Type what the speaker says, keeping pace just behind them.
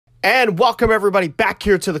And welcome everybody back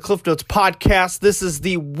here to the Cliff Notes podcast. This is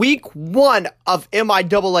the week 1 of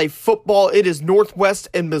MIAA football. It is Northwest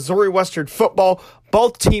and Missouri Western football.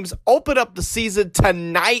 Both teams open up the season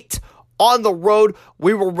tonight on the road.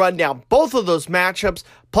 We will run down both of those matchups.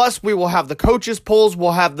 Plus, we will have the coaches polls,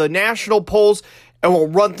 we'll have the national polls, and we'll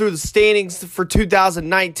run through the standings for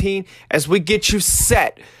 2019 as we get you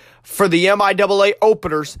set for the MIAA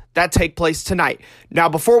openers that take place tonight. Now,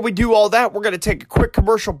 before we do all that, we're going to take a quick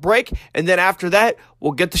commercial break, and then after that,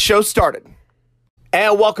 we'll get the show started.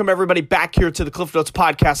 And welcome everybody back here to the Cliff Notes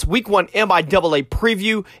podcast, week 1 MIAA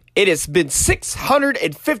preview. It has been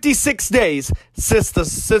 656 days since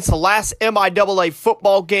the last MIAA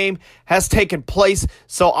football game has taken place,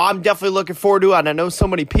 so I'm definitely looking forward to it, and I know so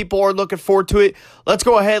many people are looking forward to it. Let's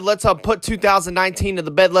go ahead, let's put 2019 to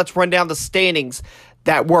the bed. Let's run down the standings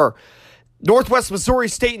that were. Northwest Missouri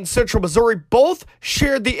State and Central Missouri both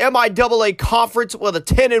shared the MIAA conference with a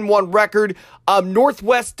 10-1 record.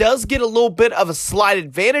 Northwest does get a little bit of a slight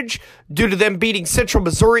advantage due to them beating Central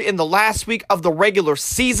Missouri in the last week of the regular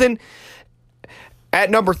season. At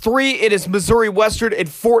number 3, it is Missouri Western and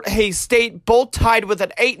Fort Hays State, both tied with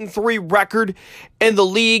an 8-3 record in the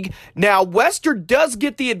league. Now, Western does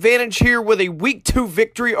get the advantage here with a week 2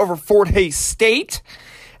 victory over Fort Hays State.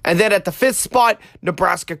 And then at the 5th spot,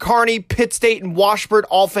 Nebraska Kearney, Pitt State, and Washburn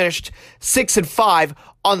all finished 6-5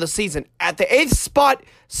 on the season. At the 8th spot,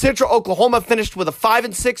 Central Oklahoma finished with a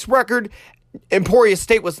 5-6 record. Emporia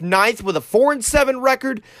State was 9th with a 4-7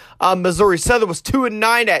 record. Missouri Southern was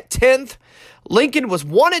 2-9 at 10th. Lincoln was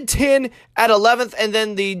 1-10 at 11th, and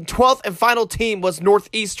then the 12th and final team was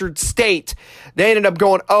Northeastern State. They ended up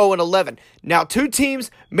going 0-11. Now, 2 teams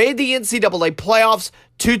made the NCAA playoffs.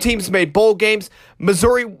 2 teams made bowl games.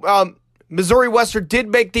 Missouri Western did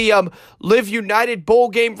make the Live United bowl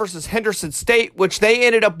game versus Henderson State, which they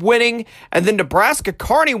ended up winning. And then Nebraska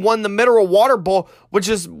Kearney won the Mineral Water Bowl, which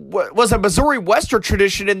was a Missouri Western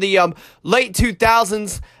tradition in the late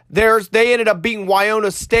 2000s. They ended up beating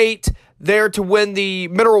Wayona State there to win the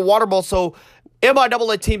Mineral Water Bowl. So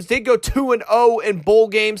MIAA teams did go 2-0 in bowl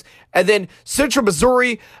games. And then Central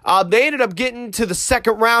Missouri, they ended up getting to the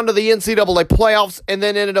second round of the NCAA playoffs and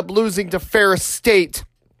then ended up losing to Ferris State.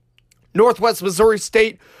 Northwest Missouri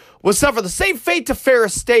State will suffer the same fate to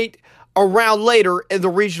Ferris State a round later in the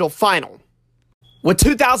regional final. With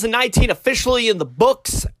 2019 officially in the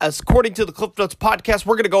books, according to the Cliff Notes podcast,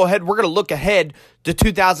 we're going to look ahead to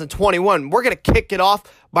 2021. We're going to kick it off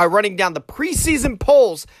by running down the preseason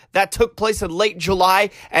polls that took place in late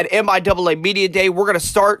July at MIAA Media Day. We're going to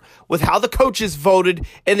start with how the coaches voted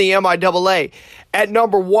in the MIAA. At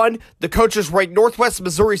number 1, the coaches ranked Northwest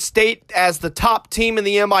Missouri State as the top team in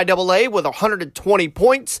the MIAA with 120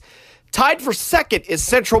 points. Tied for second is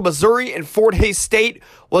Central Missouri and Fort Hays State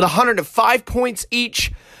with 105 points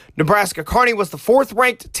each. Nebraska Kearney was the 4th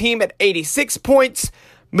ranked team at 86 points.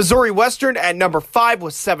 Missouri Western at number 5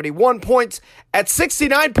 with 71 points. At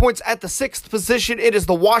 69 points at the 6th position, it is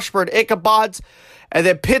the Washburn Ichabods. And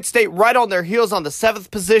then Pitt State right on their heels on the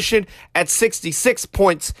 7th position at 66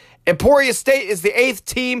 points. Emporia State is the 8th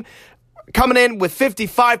team coming in with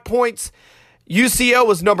 55 points. UCO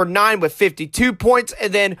was number 9 with 52 points,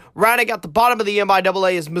 and then rounding out the bottom of the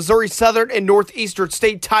MIAA is Missouri Southern and Northeastern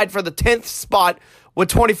State tied for the 10th spot with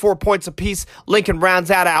 24 points apiece. Lincoln rounds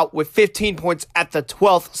that out with 15 points at the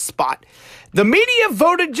 12th spot. The media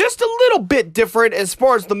voted just a little bit different as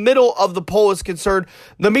far as the middle of the poll is concerned.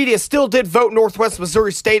 The media still did vote Northwest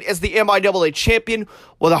Missouri State as the MIAA champion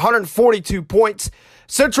with 142 points.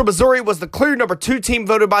 Central Missouri was the clear number 2 team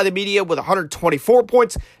voted by the media with 124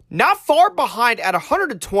 points. Not far behind at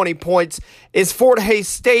 120 points is Fort Hays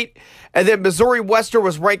State. And then Missouri Western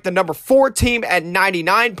was ranked the number 4 team at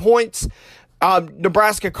 99 points.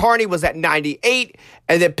 Nebraska Kearney was at 98.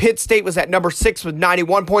 And then Pitt State was at number 6 with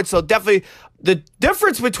 91 points. So definitely the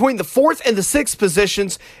difference between the 4th and the 6th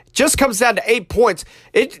positions just comes down to 8 points.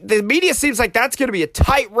 The media seems like that's going to be a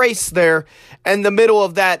tight race there in the middle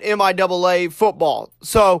of that MIAA football.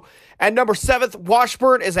 So at number 7th,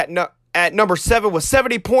 Washburn is at number 7 with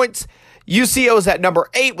 70 points. UCO is at number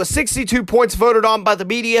 8 with 62 points voted on by the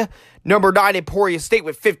media. Number 9, Emporia State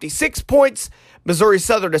with 56 points. Missouri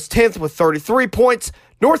Southern is 10th with 33 points.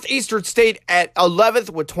 Northeastern State at 11th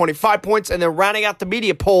with 25 points. And then rounding out the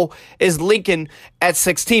media poll is Lincoln at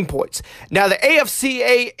 16 points. Now, the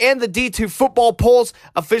AFCA and the D2 football polls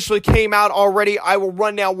officially came out already. I will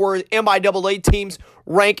run down where MIAA teams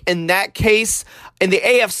rank in that case. In the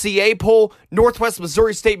AFCA poll, Northwest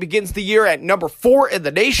Missouri State begins the year at number 4 in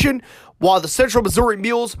the nation while the Central Missouri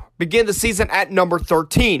Mules begin the season at number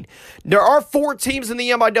 13. There are 4 teams in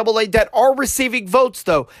the MIAA that are receiving votes,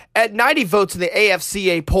 though. At 90 votes in the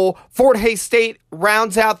AFCA poll, Fort Hays State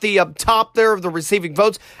rounds out the top there of the receiving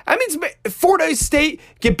votes. That means if Fort Hays State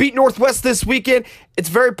can beat Northwest this weekend, it's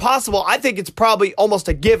very possible. I think it's probably almost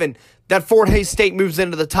a given that Fort Hays State moves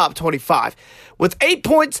into the top 25. With 8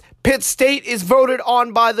 points, Pitt State is voted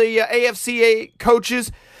on by the AFCA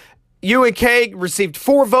coaches. UNK received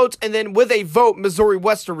 4 votes, and then with a vote, Missouri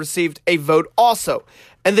Western received a vote also.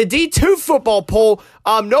 And the D2 football poll,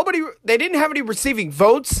 they didn't have any receiving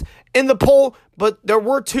votes in the poll, but there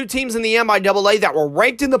were 2 teams in the MIAA that were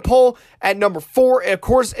ranked in the poll at number 4. And of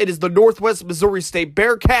course, it is the Northwest Missouri State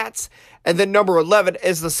Bearcats, and then number 11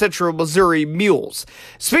 is the Central Missouri Mules.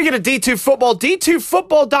 Speaking of D2 football,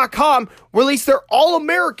 D2football.com released their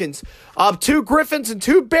All-Americans. 2 Griffins and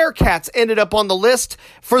 2 Bearcats ended up on the list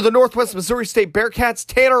for the Northwest Missouri State Bearcats.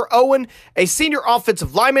 Tanner Owen, a senior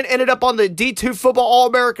offensive lineman, ended up on the D2 football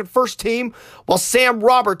All-American first team, while Sam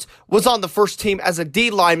Roberts was on the first team as a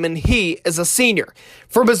D lineman. He is a senior.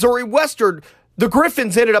 For Missouri Western, the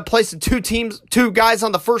Griffins ended up placing 2 guys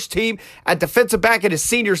on the first team at defensive back and his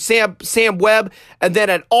senior Sam Webb, and then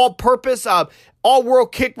at all-purpose,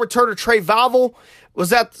 all-world kick returner Trey Valvel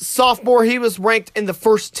was that sophomore. He was ranked in the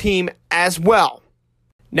first team as well.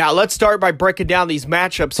 Now, let's start by breaking down these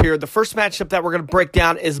matchups here. The first matchup that we're going to break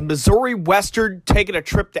down is Missouri Western taking a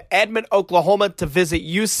trip to Edmond, Oklahoma to visit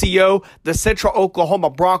UCO, the Central Oklahoma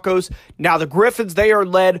Broncos. Now, the Griffins, they are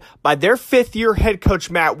led by their 5th-year head coach,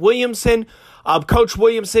 Matt Williamson. Coach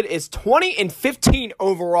Williamson is 20-15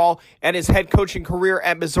 overall in his head coaching career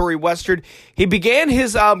at Missouri Western. He began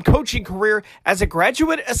his coaching career as a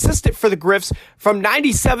graduate assistant for the Griffs from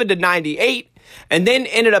 97 to 98, and then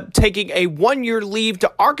ended up taking a 1-year leave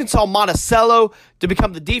to Arkansas Monticello to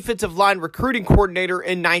become the defensive line recruiting coordinator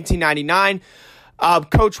in 1999.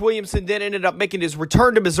 Coach Williamson then ended up making his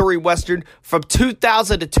return to Missouri Western from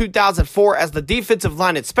 2000 to 2004 as the defensive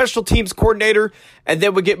line and special teams coordinator, and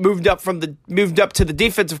then would get moved up to the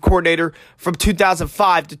defensive coordinator from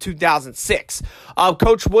 2005 to 2006.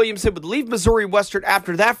 Coach Williamson would leave Missouri Western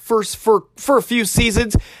after that for a few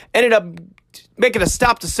seasons, ended up making a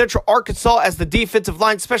stop to Central Arkansas as the defensive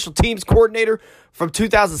line special teams coordinator from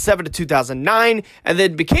 2007 to 2009, and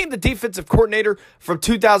then became the defensive coordinator from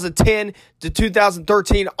 2010 to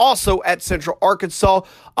 2013, also at Central Arkansas.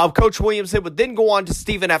 Coach Williamson would then go on to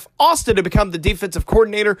Stephen F. Austin to become the defensive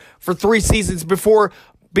coordinator for 3 seasons before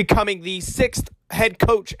becoming the 6th head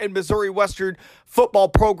coach in Missouri Western football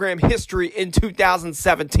program history in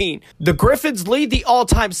 2017. The Griffins lead the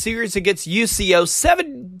all-time series against UCO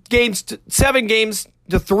 7 games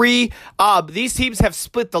to 3. These teams have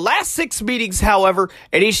split the last 6 meetings, however,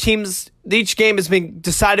 and each game has been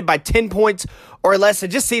decided by 10 points or less. It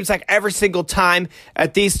just seems like every single time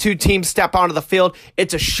that these 2 teams step onto the field,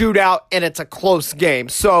 it's a shootout and it's a close game.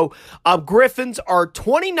 So Griffins are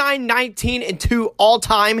 29-19-2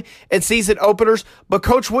 all-time in season openers, but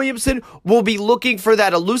Coach Williamson will be looking for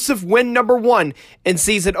that elusive win number 1 in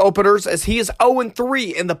season openers, as he is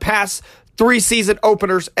 0-3 in the past 3 season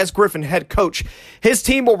openers as Griffin head coach. His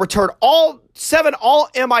team will return all 7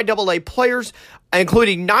 All-MIAA players,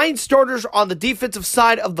 including 9 starters on the defensive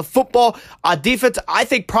side of the football. Defense, I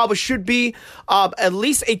think, probably should be at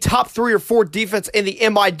least a top 3 or 4 defense in the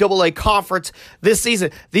MIAA conference this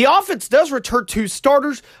season. The offense does return 2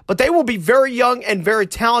 starters, but they will be very young and very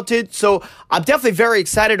talented. So I'm definitely very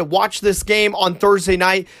excited to watch this game on Thursday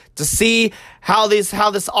night to see how this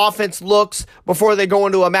offense looks before they go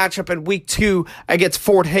into a matchup in week 2 against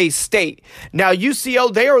Fort Hays State. Now,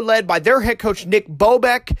 UCO, they are led by their head coach, Nick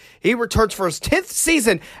Bobeck. He returns for his 10th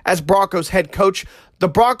season as Broncos head coach. The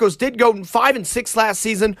Broncos did go 5-6 last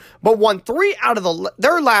season, but won 3 out of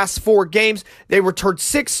their last 4 games. They returned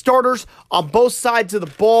 6 starters on both sides of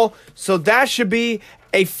the ball, so that should be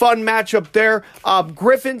a fun matchup there.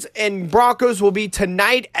 Griffins and Broncos will be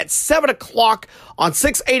tonight at 7 o'clock on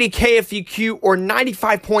 680 KFUQ or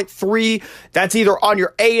 95.3. That's either on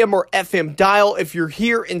your AM or FM dial if you're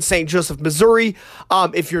here in St. Joseph, Missouri.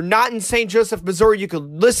 If you're not in St. Joseph, Missouri, you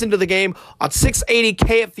can listen to the game on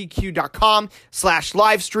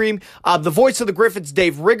 680KFUQ.com/livestream. The voice of the Griffins,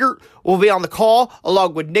 Dave Riggert, will be on the call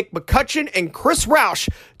along with Nick McCutcheon and Chris Roush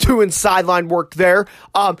doing sideline work there.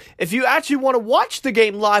 If you actually want to watch the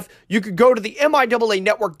game live, you could go to the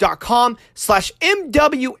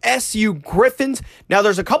MIAAnetwork.com/MWSU Griffins. Now,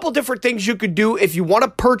 there's a couple different things you could do if you want to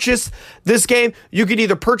purchase this game. You could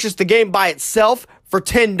either purchase the game by itself for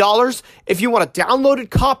 $10. If you want a downloaded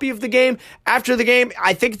copy of the game after the game,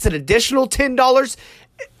 I think it's an additional $10.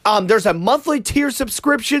 There's a monthly tier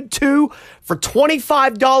subscription too for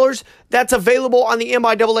 $25. That's available on the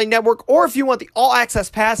MIAA network. Or if you want the all access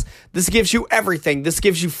pass, this gives you everything. This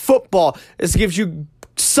gives you football. This gives you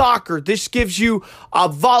soccer. This gives you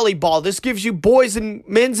volleyball. This gives you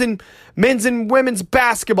men's and women's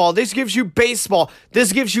basketball. This gives you baseball.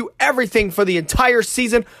 This gives you everything for the entire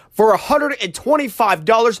season for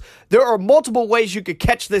 $125. There are multiple ways you could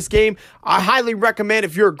catch this game. I highly recommend,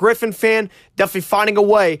 if you're a Griffin fan, definitely finding a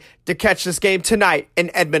way to catch this game tonight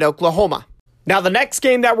in Edmond, Oklahoma. Now, the next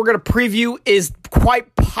game that we're going to preview is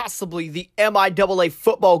quite possibly the MIAA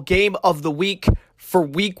football game of the week. For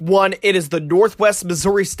week 1, it is the Northwest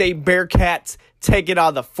Missouri State Bearcats taking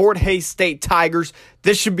on the Fort Hays State Tigers.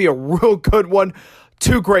 This should be a real good one.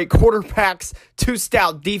 Two great quarterbacks, two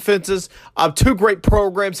stout defenses, two great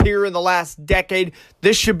programs here in the last decade.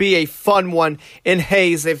 This should be a fun one in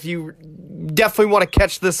Hays if you definitely want to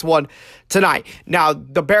catch this one tonight. Now,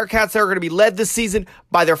 the Bearcats are going to be led this season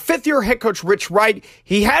by their fifth-year head coach, Rich Wright.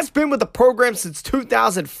 He has been with the program since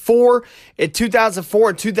 2004. In 2004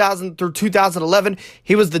 and 2000 through 2011,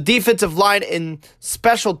 he was the defensive line and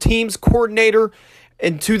special teams coordinator.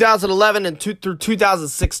 In 2011 and through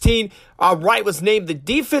 2016, Wright was named the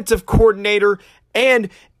defensive coordinator, and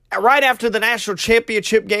right after the national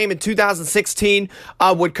championship game in 2016,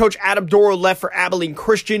 when Coach Adam Doro left for Abilene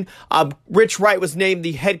Christian, Rich Wright was named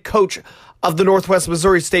the head coach of the Northwest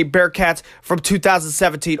Missouri State Bearcats from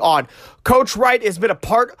 2017 on. Coach Wright has been a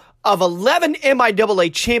part of 11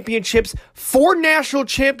 MIAA championships, 4 national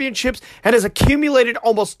championships, and has accumulated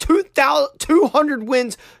almost 200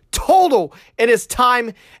 wins total in his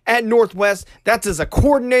time at Northwest. That's as a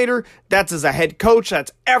coordinator, that's as a head coach,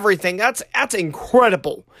 that's everything. That's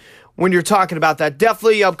incredible when you're talking about that.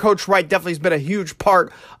 Definitely, Coach Wright definitely has been a huge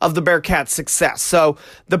part of the Bearcats' success. So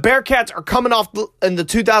the Bearcats are coming off in the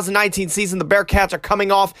 2019 season. The Bearcats are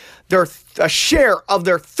coming off a share of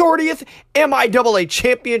their 30th MIAA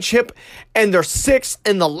championship and their 6th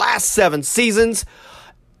in the last 7 seasons.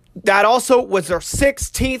 That was their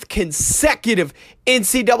 16th consecutive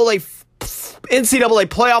NCAA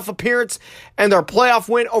playoff appearance, and their playoff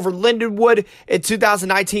win over Lindenwood in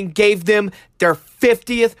 2019 gave them their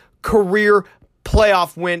 50th career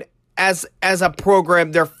playoff win as a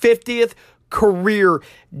program, their 50th career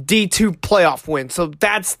D2 playoff win. So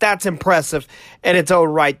that's impressive in its own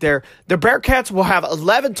right there. The Bearcats will have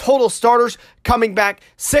 11 total starters coming back,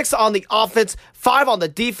 6 on the offense, 5 on the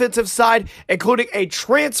defensive side, including a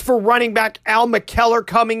transfer running back, Al McKellar,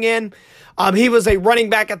 coming in. He was a running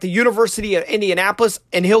back at the University of Indianapolis,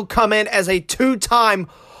 and he'll come in as a 2-time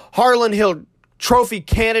Harlan Hill Trophy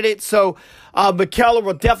candidate. So McKellar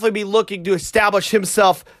will definitely be looking to establish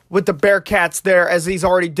himself with the Bearcats there, as he's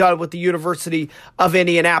already done with the University of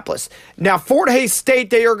Indianapolis. Now, Fort Hays State,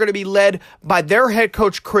 they are going to be led by their head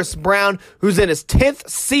coach, Chris Brown, who's in his 10th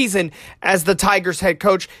season as the Tigers head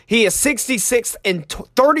coach. He is 66th and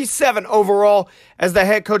 37 overall as the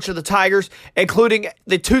head coach of the Tigers, including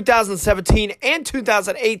the 2017 and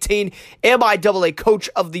 2018 MIAA Coach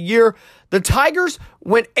of the Year. The Tigers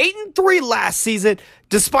went 8-3 last season,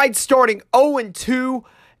 despite starting 0-2.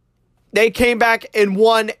 They came back and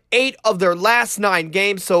won 8 of their last 9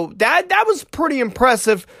 games, so that was pretty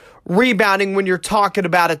impressive rebounding when you're talking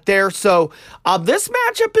about it there. So this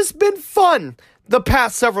matchup has been fun the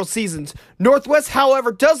past several seasons. Northwest,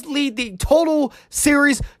 however, does lead the total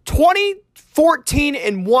series.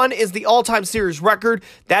 14-1 is the all-time series record.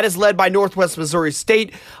 That is led by Northwest Missouri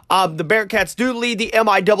State. The Bearcats do lead the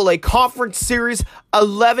MIAA Conference Series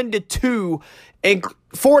 11-2. And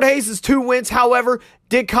Fort Hays' 2 wins, however,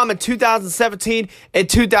 did come in 2017 and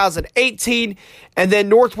 2018. And then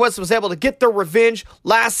Northwest was able to get their revenge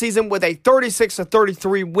last season with a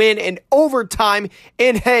 36-33 win in overtime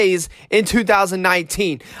in Hays in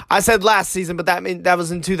 2019. I said last season, but that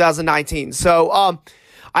was in 2019. So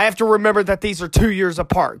I have to remember that these are 2 years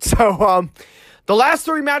apart. So the last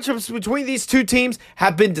 3 matchups between these 2 teams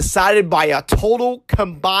have been decided by a total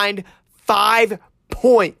combined 5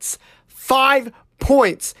 points. 5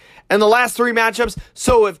 points in the last 3 matchups.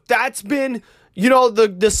 So if that's been,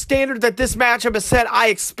 the standard that this matchup has set, I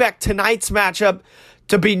expect tonight's matchup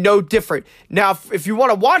to be no different. Now, if you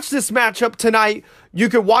want to watch this matchup tonight, you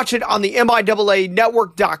can watch it on the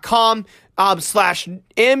MIAAnetwork.com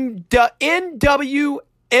 /NW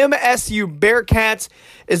MSU Bearcats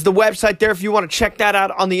is the website there if you want to check that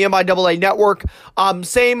out on the MIAA network.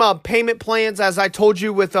 Same payment plans as I told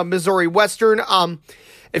you with Missouri Western.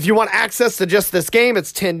 If you want access to just this game,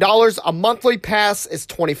 it's $10. A monthly pass is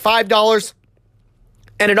 $25.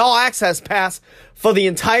 and an all-access pass for the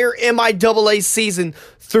entire MIAA season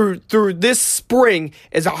through this spring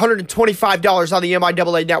is $125 on the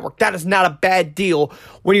MIAA network. That is not a bad deal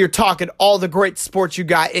when you're talking all the great sports you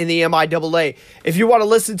got in the MIAA. If you want to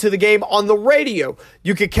listen to the game on the radio,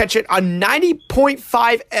 you can catch it on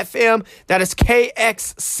 90.5 FM. That is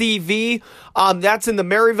KXCV. That's in the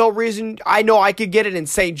Maryville region. I know I could get it in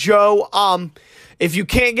St. Joe. If you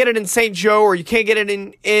can't get it in St. Joe or you can't get it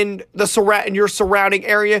in your surrounding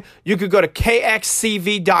area, you could go to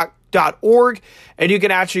kxcv.org and you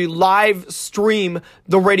can actually live stream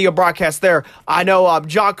the radio broadcast there. I know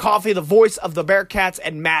John Coffey, the voice of the Bearcats,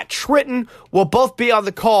 and Matt Tritton will both be on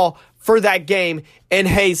the call for that game in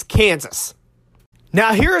Hays, Kansas.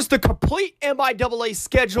 Now, here is the complete MIAA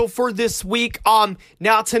schedule for this week.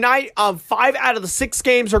 Now, tonight, 5 out of the 6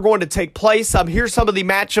 games are going to take place. Here's some of the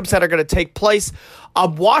matchups that are going to take place.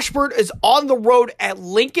 Washburn is on the road at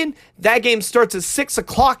Lincoln. That game starts at 6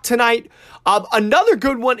 o'clock tonight. Another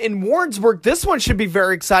good one in Warrensburg. This one should be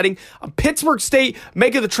very exciting. Pittsburgh State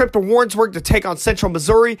making the trip to Warrensburg to take on Central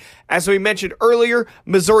Missouri. As we mentioned earlier,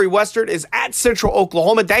 Missouri Western is at Central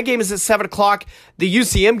Oklahoma. That game is at 7 o'clock. The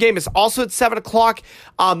UCM game is also at 7 o'clock.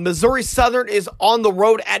 Missouri Southern is on the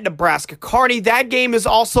road at Nebraska Kearney. That game is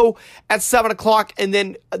also at 7 o'clock. And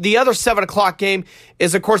then the other 7 o'clock game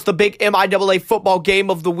is, of course, the big MIAA football game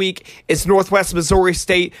of the week. It's Northwest Missouri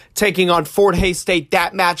State taking on Fort Hays State.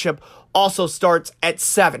 That matchup also starts at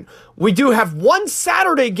 7. We do have one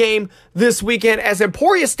Saturday game this weekend as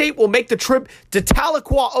Emporia State will make the trip to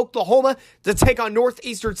Tahlequah, Oklahoma to take on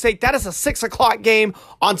Northeastern State. That is a 6 o'clock game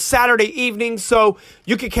on Saturday evening, so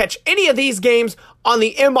you can catch any of these games on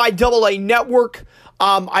the MIAA network.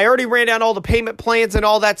 I already ran down all the payment plans and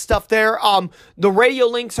all that stuff there. The radio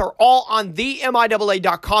links are all on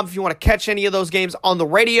themiaaa.com if you want to catch any of those games on the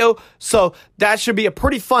radio. So that should be a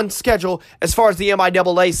pretty fun schedule as far as the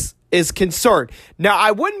MIAA is concerned. Now,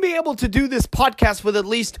 I wouldn't be able to do this podcast with at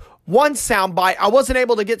least one sound bite. I wasn't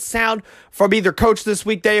able to get sound from either coach this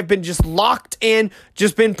week. They have been just locked in,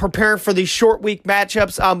 just been preparing for these short week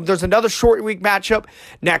matchups. There's another short week matchup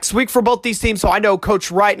next week for both these teams. So I know Coach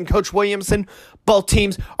Wright and Coach Williamson, both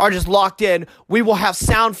teams are just locked in. We will have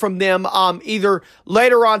sound from them either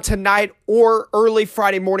later on tonight or early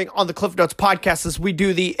Friday morning on the Cliff Notes podcast as we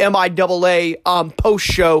do the MIAA post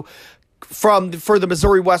show for the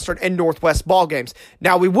Missouri Western and Northwest ball games.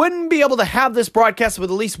 Now, we wouldn't be able to have this broadcast with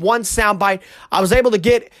at least one soundbite. I was able to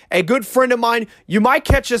get a good friend of mine. You might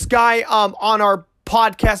catch this guy on our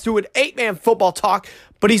podcast doing 8-Man Football Talk,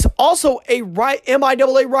 but he's also a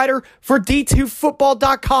MIAA writer for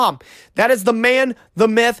D2Football.com. That is the man, the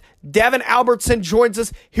myth. Devin Albertson joins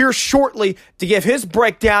us here shortly to give his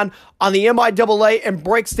breakdown on the MIAA and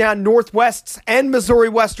breaks down Northwest's and Missouri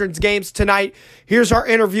Western's games tonight. Here's our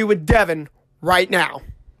interview with Devin right now.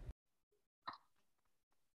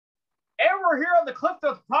 And we're here on the Cliff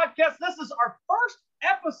Notes podcast. This is our first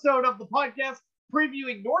episode of the podcast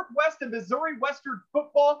previewing Northwest and Missouri Western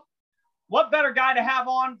football. What better guy to have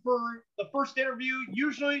on for the first interview?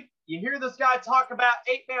 Usually you hear this guy talk about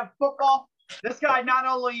 8-man football. This guy not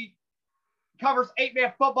only covers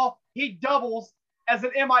 8-man football, he doubles as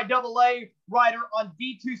an MIAA writer on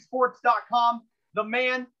D2Sports.com. The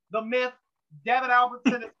man, the myth, Devin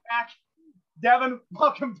Albertson is back. Devin,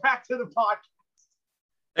 welcome back to the podcast.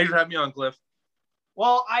 Thanks for having me on, Cliff.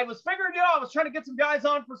 Well, I was figuring, I was trying to get some guys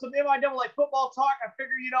on for some MIAA football talk. I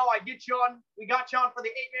figured, I get you on. We got you on for the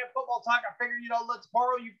 8-man football talk. I figured, let's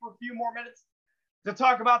borrow you for a few more minutes to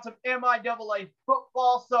talk about some MIAA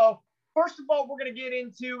football. So, first of all, we're going to get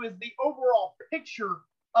into is the overall picture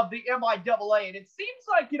of the MIAA. And it seems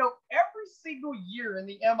like, every single year in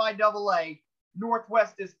the MIAA,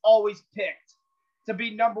 Northwest is always picked to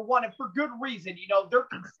be number one. And for good reason, their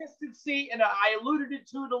consistency, and I alluded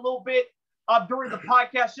to it a little bit during the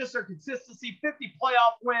podcast, just their consistency, 50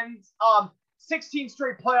 playoff wins, 16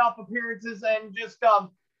 straight playoff appearances, and just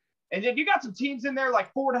and then you got some teams in there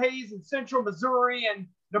like Fort Hays and Central Missouri and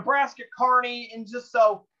Nebraska Kearney, and just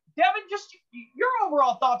so Devin, just your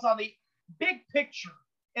overall thoughts on the big picture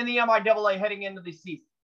in the MIAA heading into the season.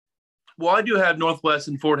 Well, I do have Northwest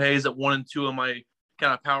and Fort Hays at 1 and 2 on my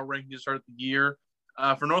kind of power ranking to start the year.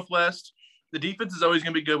 For Northwest, the defense is always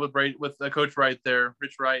going to be good with Coach Wright there,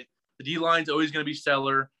 Rich Wright. The D-line is always going to be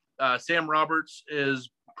stellar. Sam Roberts is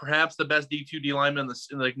perhaps the best D2 D-lineman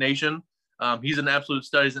in the nation. He's an absolute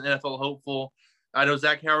stud. He's an NFL hopeful. I know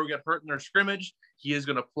Zach Howard got hurt in their scrimmage. He is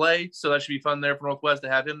going to play, so that should be fun there for Northwest to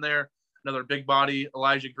have him there. Another big body,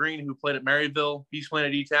 Elijah Green, who played at Maryville. He's playing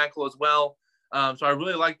at D-tackle as well. So I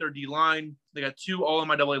really like their D-line. They got 2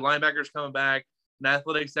 all-MIAA linebackers coming back, an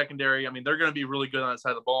athletic secondary. I mean, they're going to be really good on that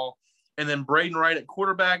side of the ball. And then Braden Wright at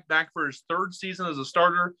quarterback, back for his third season as a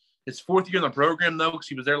starter. His fourth year in the program, though, because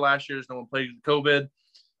he was there last year as no one played with COVID.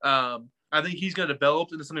 I think he's going to develop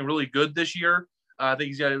into something really good this year. I think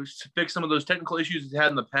he's got to fix some of those technical issues he's had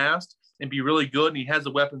in the past and be really good, and he has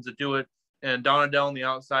the weapons to do it. And Donadell on the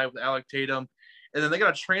outside with Alec Tatum. And then they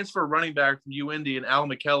got a transfer running back from UIndy and Al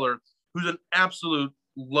McKellar, who's an absolute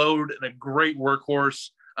load and a great workhorse.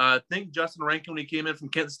 I think Justin Rankin, when he came in from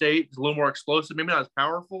Kent State, is a little more explosive, maybe not as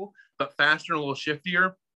powerful, but faster and a little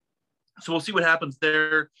shiftier. So we'll see what happens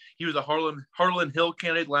there. He was a Harlan Hill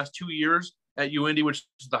candidate the last 2 years at UIndy, which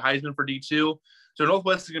is the Heisman for D2. So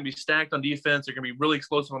Northwest is going to be stacked on defense. They're going to be really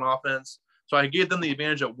explosive on offense. So I gave them the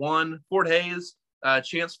advantage at 1. Fort Hays,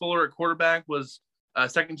 Chance Fuller at quarterback was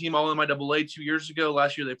second team All-MIAA 2 years ago.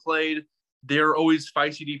 Last year they played. They're always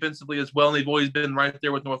feisty defensively as well, and they've always been right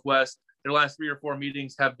there with Northwest. Their last 3 or 4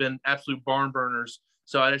 meetings have been absolute barn burners.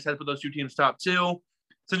 So I just had to put those 2 teams top 2.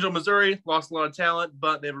 Central Missouri lost a lot of talent,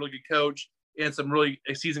 but they have a really good coach and some really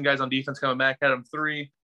seasoned guys on defense coming back. Had them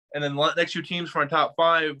 3. And then the next 2 teams for my top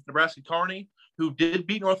 5, Nebraska Kearney, who did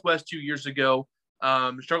beat Northwest 2 years ago.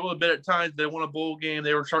 Struggled a bit at times. They won a bowl game.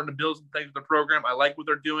 They were starting to build some things with the program. I like what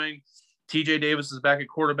they're doing. TJ Davis is back at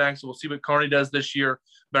quarterback, so we'll see what Kearney does this year.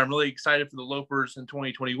 But I'm really excited for the Lopers in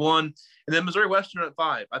 2021. And then Missouri Western at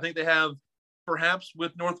 5. I think they have, perhaps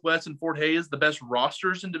with Northwest and Fort Hays, the best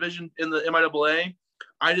rosters in the MIAA.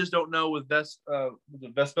 I just don't know with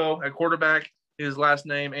Vespo at quarterback, his last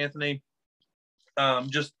name, Anthony,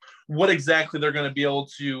 just what exactly they're going to be able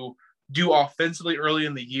to do offensively early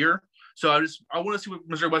in the year. So I want to see what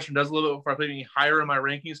Missouri Western does a little bit before I put any higher in my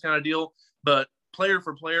rankings kind of deal. But player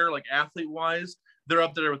for player, like athlete-wise, they're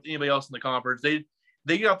up there with anybody else in the conference. They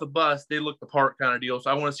get off the bus, they look the part kind of deal. So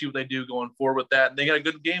I want to see what they do going forward with that. And they got a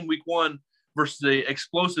good game week 1 versus the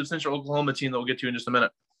explosive Central Oklahoma team that we'll get to in just a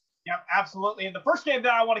minute. Yep, absolutely. And the first game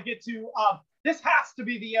that I want to get to, this has to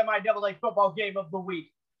be the MIAA football game of the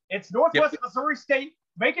week. It's Northwest Missouri State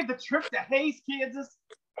making the trip to Hays, Kansas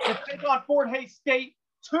to take on Fort Hays State.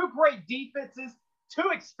 2 great defenses, 2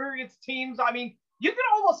 experienced teams. I mean, you can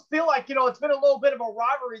almost feel like, it's been a little bit of a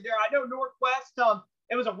rivalry there. I know Northwest,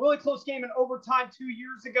 it was a really close game in overtime 2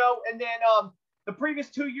 years ago. And then the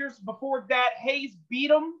previous 2 years before that, Hays beat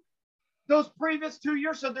them those previous 2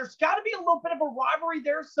 years. So there's got to be a little bit of a rivalry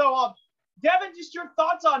there. So, Devin, just your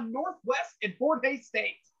thoughts on Northwest and Fort Hays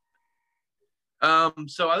State.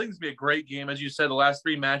 So I think it's going to be a great game. As you said, the last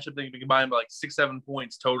 3 matchups, they can be combined by like 6-7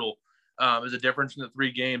 points total. Is a difference in the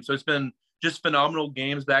 3 games. So it's been just phenomenal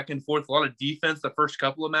games back and forth. A lot of defense the first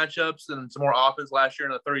couple of matchups and some more offense last year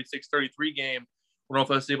in a 36-33 game where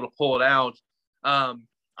Northwest was able to pull it out. I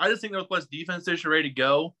just think Northwest defense is ready to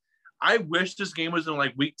go. I wish this game was in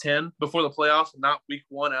like week 10 before the playoffs and not week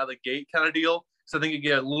 1 out of the gate kind of deal. So I think you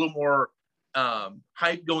get a little more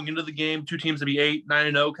hype going into the game. 2 teams to be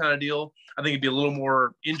 8-9-0 kind of deal. I think it'd be a little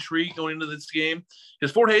more intrigue going into this game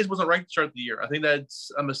because Fort Hays wasn't ranked to start the year. I think that's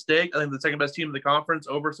a mistake. I think the second best team in the conference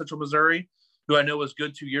over Central Missouri, who I know was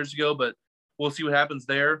good 2 years ago, but we'll see what happens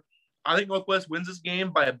there. I think Northwest wins this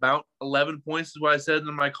game by about 11 points is what I said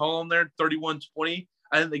in my column there, 31-20.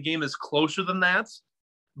 I think the game is closer than that.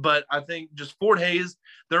 But I think just Fort Hays,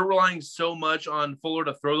 they're relying so much on Fuller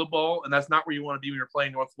to throw the ball, and that's not where you want to be when you're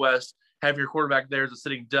playing Northwest. Have your quarterback there as a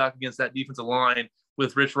sitting duck against that defensive line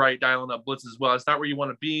with Rich Wright dialing up blitz as well. It's not where you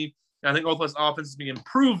want to be. And I think Northwest offense is being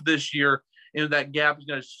improved this year, and that gap is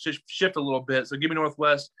going to shift a little bit. So give me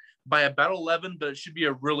Northwest by about 11, but it should be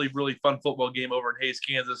a really, really fun football game over in Hays,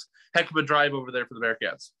 Kansas. Heck of a drive over there for the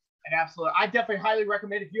Bearcats. And absolutely. I definitely highly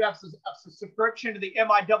recommend if you have a subscription to the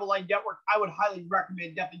MIAA network, I would highly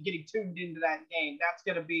recommend definitely getting tuned into that game. That's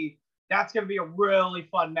going to be a really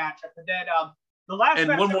fun matchup. And then the last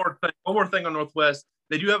and matchup, one more thing on Northwest.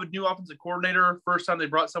 They do have a new offensive coordinator. First time they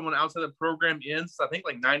brought someone outside the program in since I think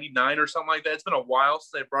like 99 or something like that. It's been a while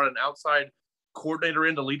since they brought an outside coordinator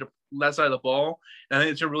in to lead that side of the ball. And I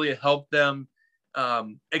think it's going to really help them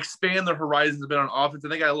expand their horizons a bit on offense.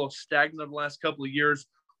 And they got a little stagnant over the last couple of years,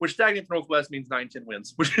 which stagnant for Northwest means 9-10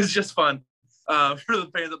 wins, which is just fun for the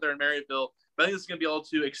fans up there in Maryville. But I think it's going to be able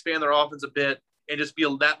to expand their offense a bit and just be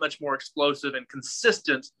that much more explosive and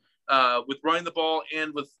consistent with running the ball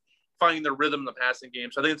and with finding their rhythm in the passing game.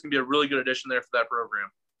 So I think it's going to be a really good addition there for that program.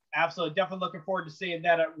 Absolutely. Definitely looking forward to seeing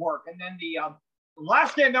that at work. And then the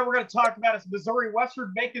last game that we're going to talk about is Missouri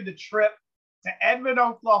Western making the trip to Edmond,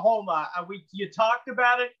 Oklahoma. You talked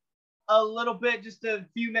about it a little bit just a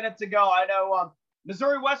few minutes ago. I know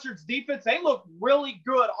Missouri Western's defense, they look really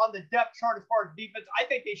good on the depth chart as far as defense. I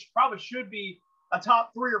think they probably should be a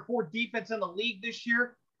top 3 or 4 defense in the league this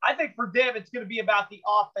year. I think for them, it's going to be about the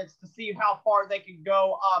offense to see how far they can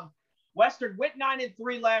go. Western went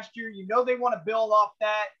 9-3 last year. You know they want to build off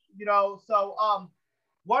that. So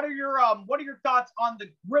what are your thoughts on the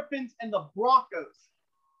Griffins and the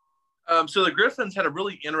Broncos? So the Griffins had a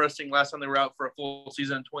really interesting last time they were out for a full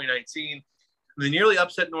season in 2019. They nearly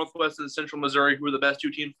upset Northwest and Central Missouri, who were the best two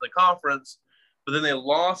teams in the conference, but then they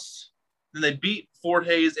lost. Then they beat Fort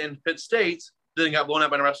Hays and Pitt State, then got blown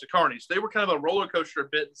out by Nebraska Kearney. So they were kind of a roller coaster a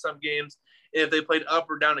bit in some games if they played up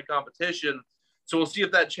or down in competition. So we'll see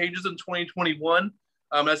if that changes in 2021.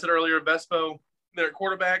 As I said earlier, Vespo, their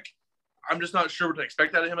quarterback, I'm just not sure what to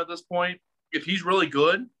expect out of him at this point. If he's really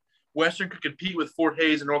good, Western could compete with Fort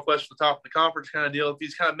Hays and Northwest for the top of the conference kind of deal. If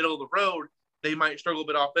he's kind of middle of the road, they might struggle a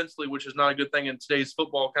bit offensively, which is not a good thing in today's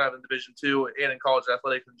football, kind of in Division II and in college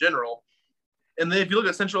athletics in general. And then if you look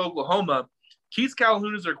at Central Oklahoma, Keith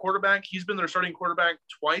Calhoun is their quarterback. He's been their starting quarterback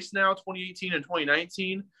twice now, 2018 and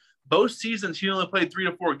 2019. Both seasons, he only played 3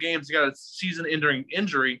 to 4 games. He got a season-ending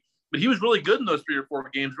injury, but he was really good in those 3 or 4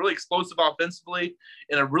 games, really explosive offensively,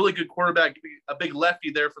 and a really good quarterback, a big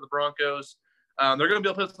lefty there for the Broncos. They're going to be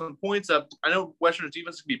able to put some points up. I know Western's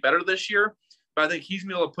defense can be better this year, but I think he's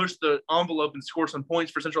going to be able to push the envelope and score some points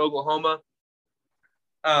for Central Oklahoma.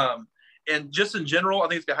 And just in general, I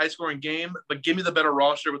think it's a high-scoring game, but give me the better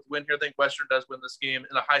roster with the win here. I think Western does win this game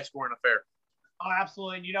in a high-scoring affair. Oh,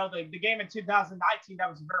 absolutely. And, the game in 2019, that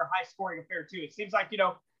was a very high-scoring affair, too. It seems like,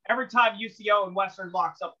 every time UCO and Western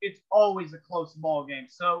locks up, it's always a close ball game.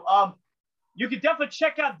 So you can definitely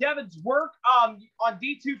check out Devin's work on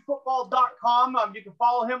d2football.com. You can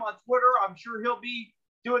follow him on Twitter. I'm sure he'll be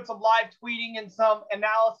doing some live tweeting and some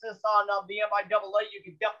analysis on the MIAA. You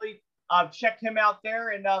can definitely check him out there.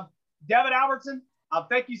 And Devin Albertson,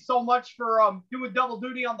 thank you so much for doing double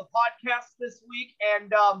duty on the podcast this week.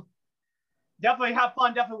 And definitely have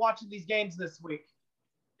fun watching these games this week.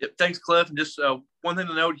 Yep, thanks, Cliff. And just one thing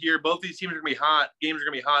to note here, both these teams are going to be hot. Games are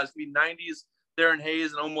going to be hot. It's going to be 90s there in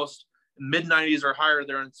Hays and almost mid-90s or higher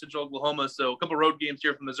there in Central Oklahoma. So a couple road games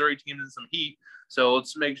here from Missouri teams and some heat. So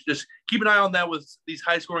let's just keep an eye on that with these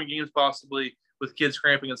high-scoring games possibly with kids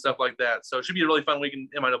cramping and stuff like that. So it should be a really fun week in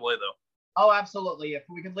MIAA, though. Oh, absolutely. If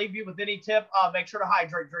we can leave you with any tip, make sure to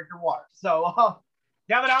hydrate, drink your water. So,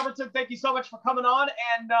 Devin Albertson, thank you so much for coming on,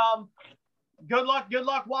 and good luck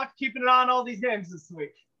keeping an eye on all these games this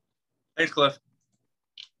week. Thanks, Cliff.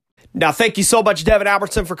 Now, thank you so much, Devin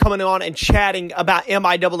Albertson, for coming on and chatting about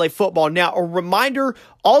MIAA football. Now, a reminder,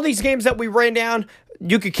 all these games that we ran down,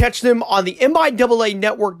 you could catch them on the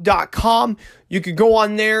MIAAnetwork.com. You could go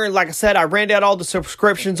on there, and like I said, I ran down all the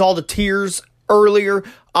subscriptions, all the tiers earlier.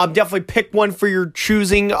 Definitely pick one for your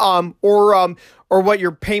choosing, or what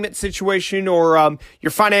your payment situation or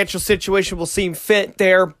your financial situation will seem fit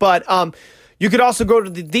there. But you could also go to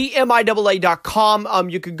the MIAA.com.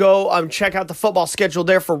 You could go check out the football schedule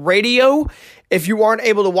there for radio. If you aren't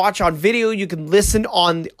able to watch on video, you can listen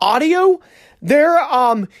on the audio there.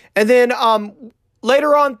 And then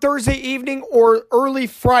later on Thursday evening or early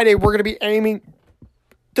Friday, we're going to be aiming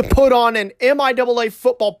to put on an MIAA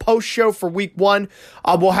football post show for week 1.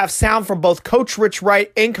 We'll have sound from both Coach Rich Wright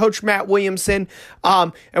and Coach Matt Williamson,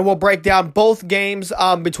 and we'll break down both games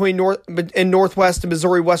between Northwest and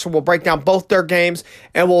Missouri Western. We'll break down both their games,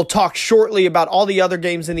 and we'll talk shortly about all the other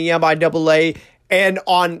games in the MIAA. And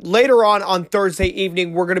later on Thursday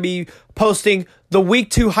evening, we're going to be posting the Week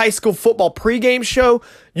 2 high school football pregame show.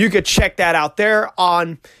 You could check that out there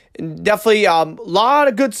on. Definitely a lot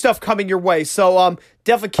of good stuff coming your way. So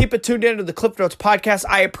definitely keep it tuned into the Cliff Notes podcast.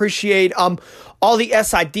 I appreciate all the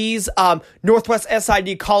SIDs, Northwest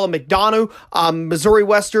SID Colin McDonough, Missouri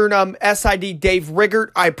Western SID Dave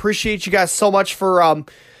Riggert. I appreciate you guys so much for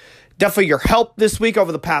definitely your help this week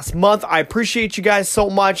over the past month. I appreciate you guys so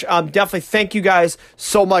much. Definitely thank you guys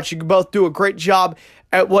so much. You can both do a great job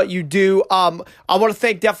at what you do. I want to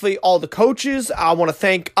thank definitely all the coaches. I want to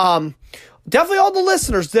thank definitely all the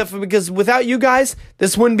listeners, definitely, because without you guys,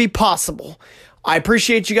 this wouldn't be possible. I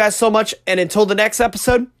appreciate you guys so much, and until the next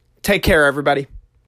episode, take care, everybody.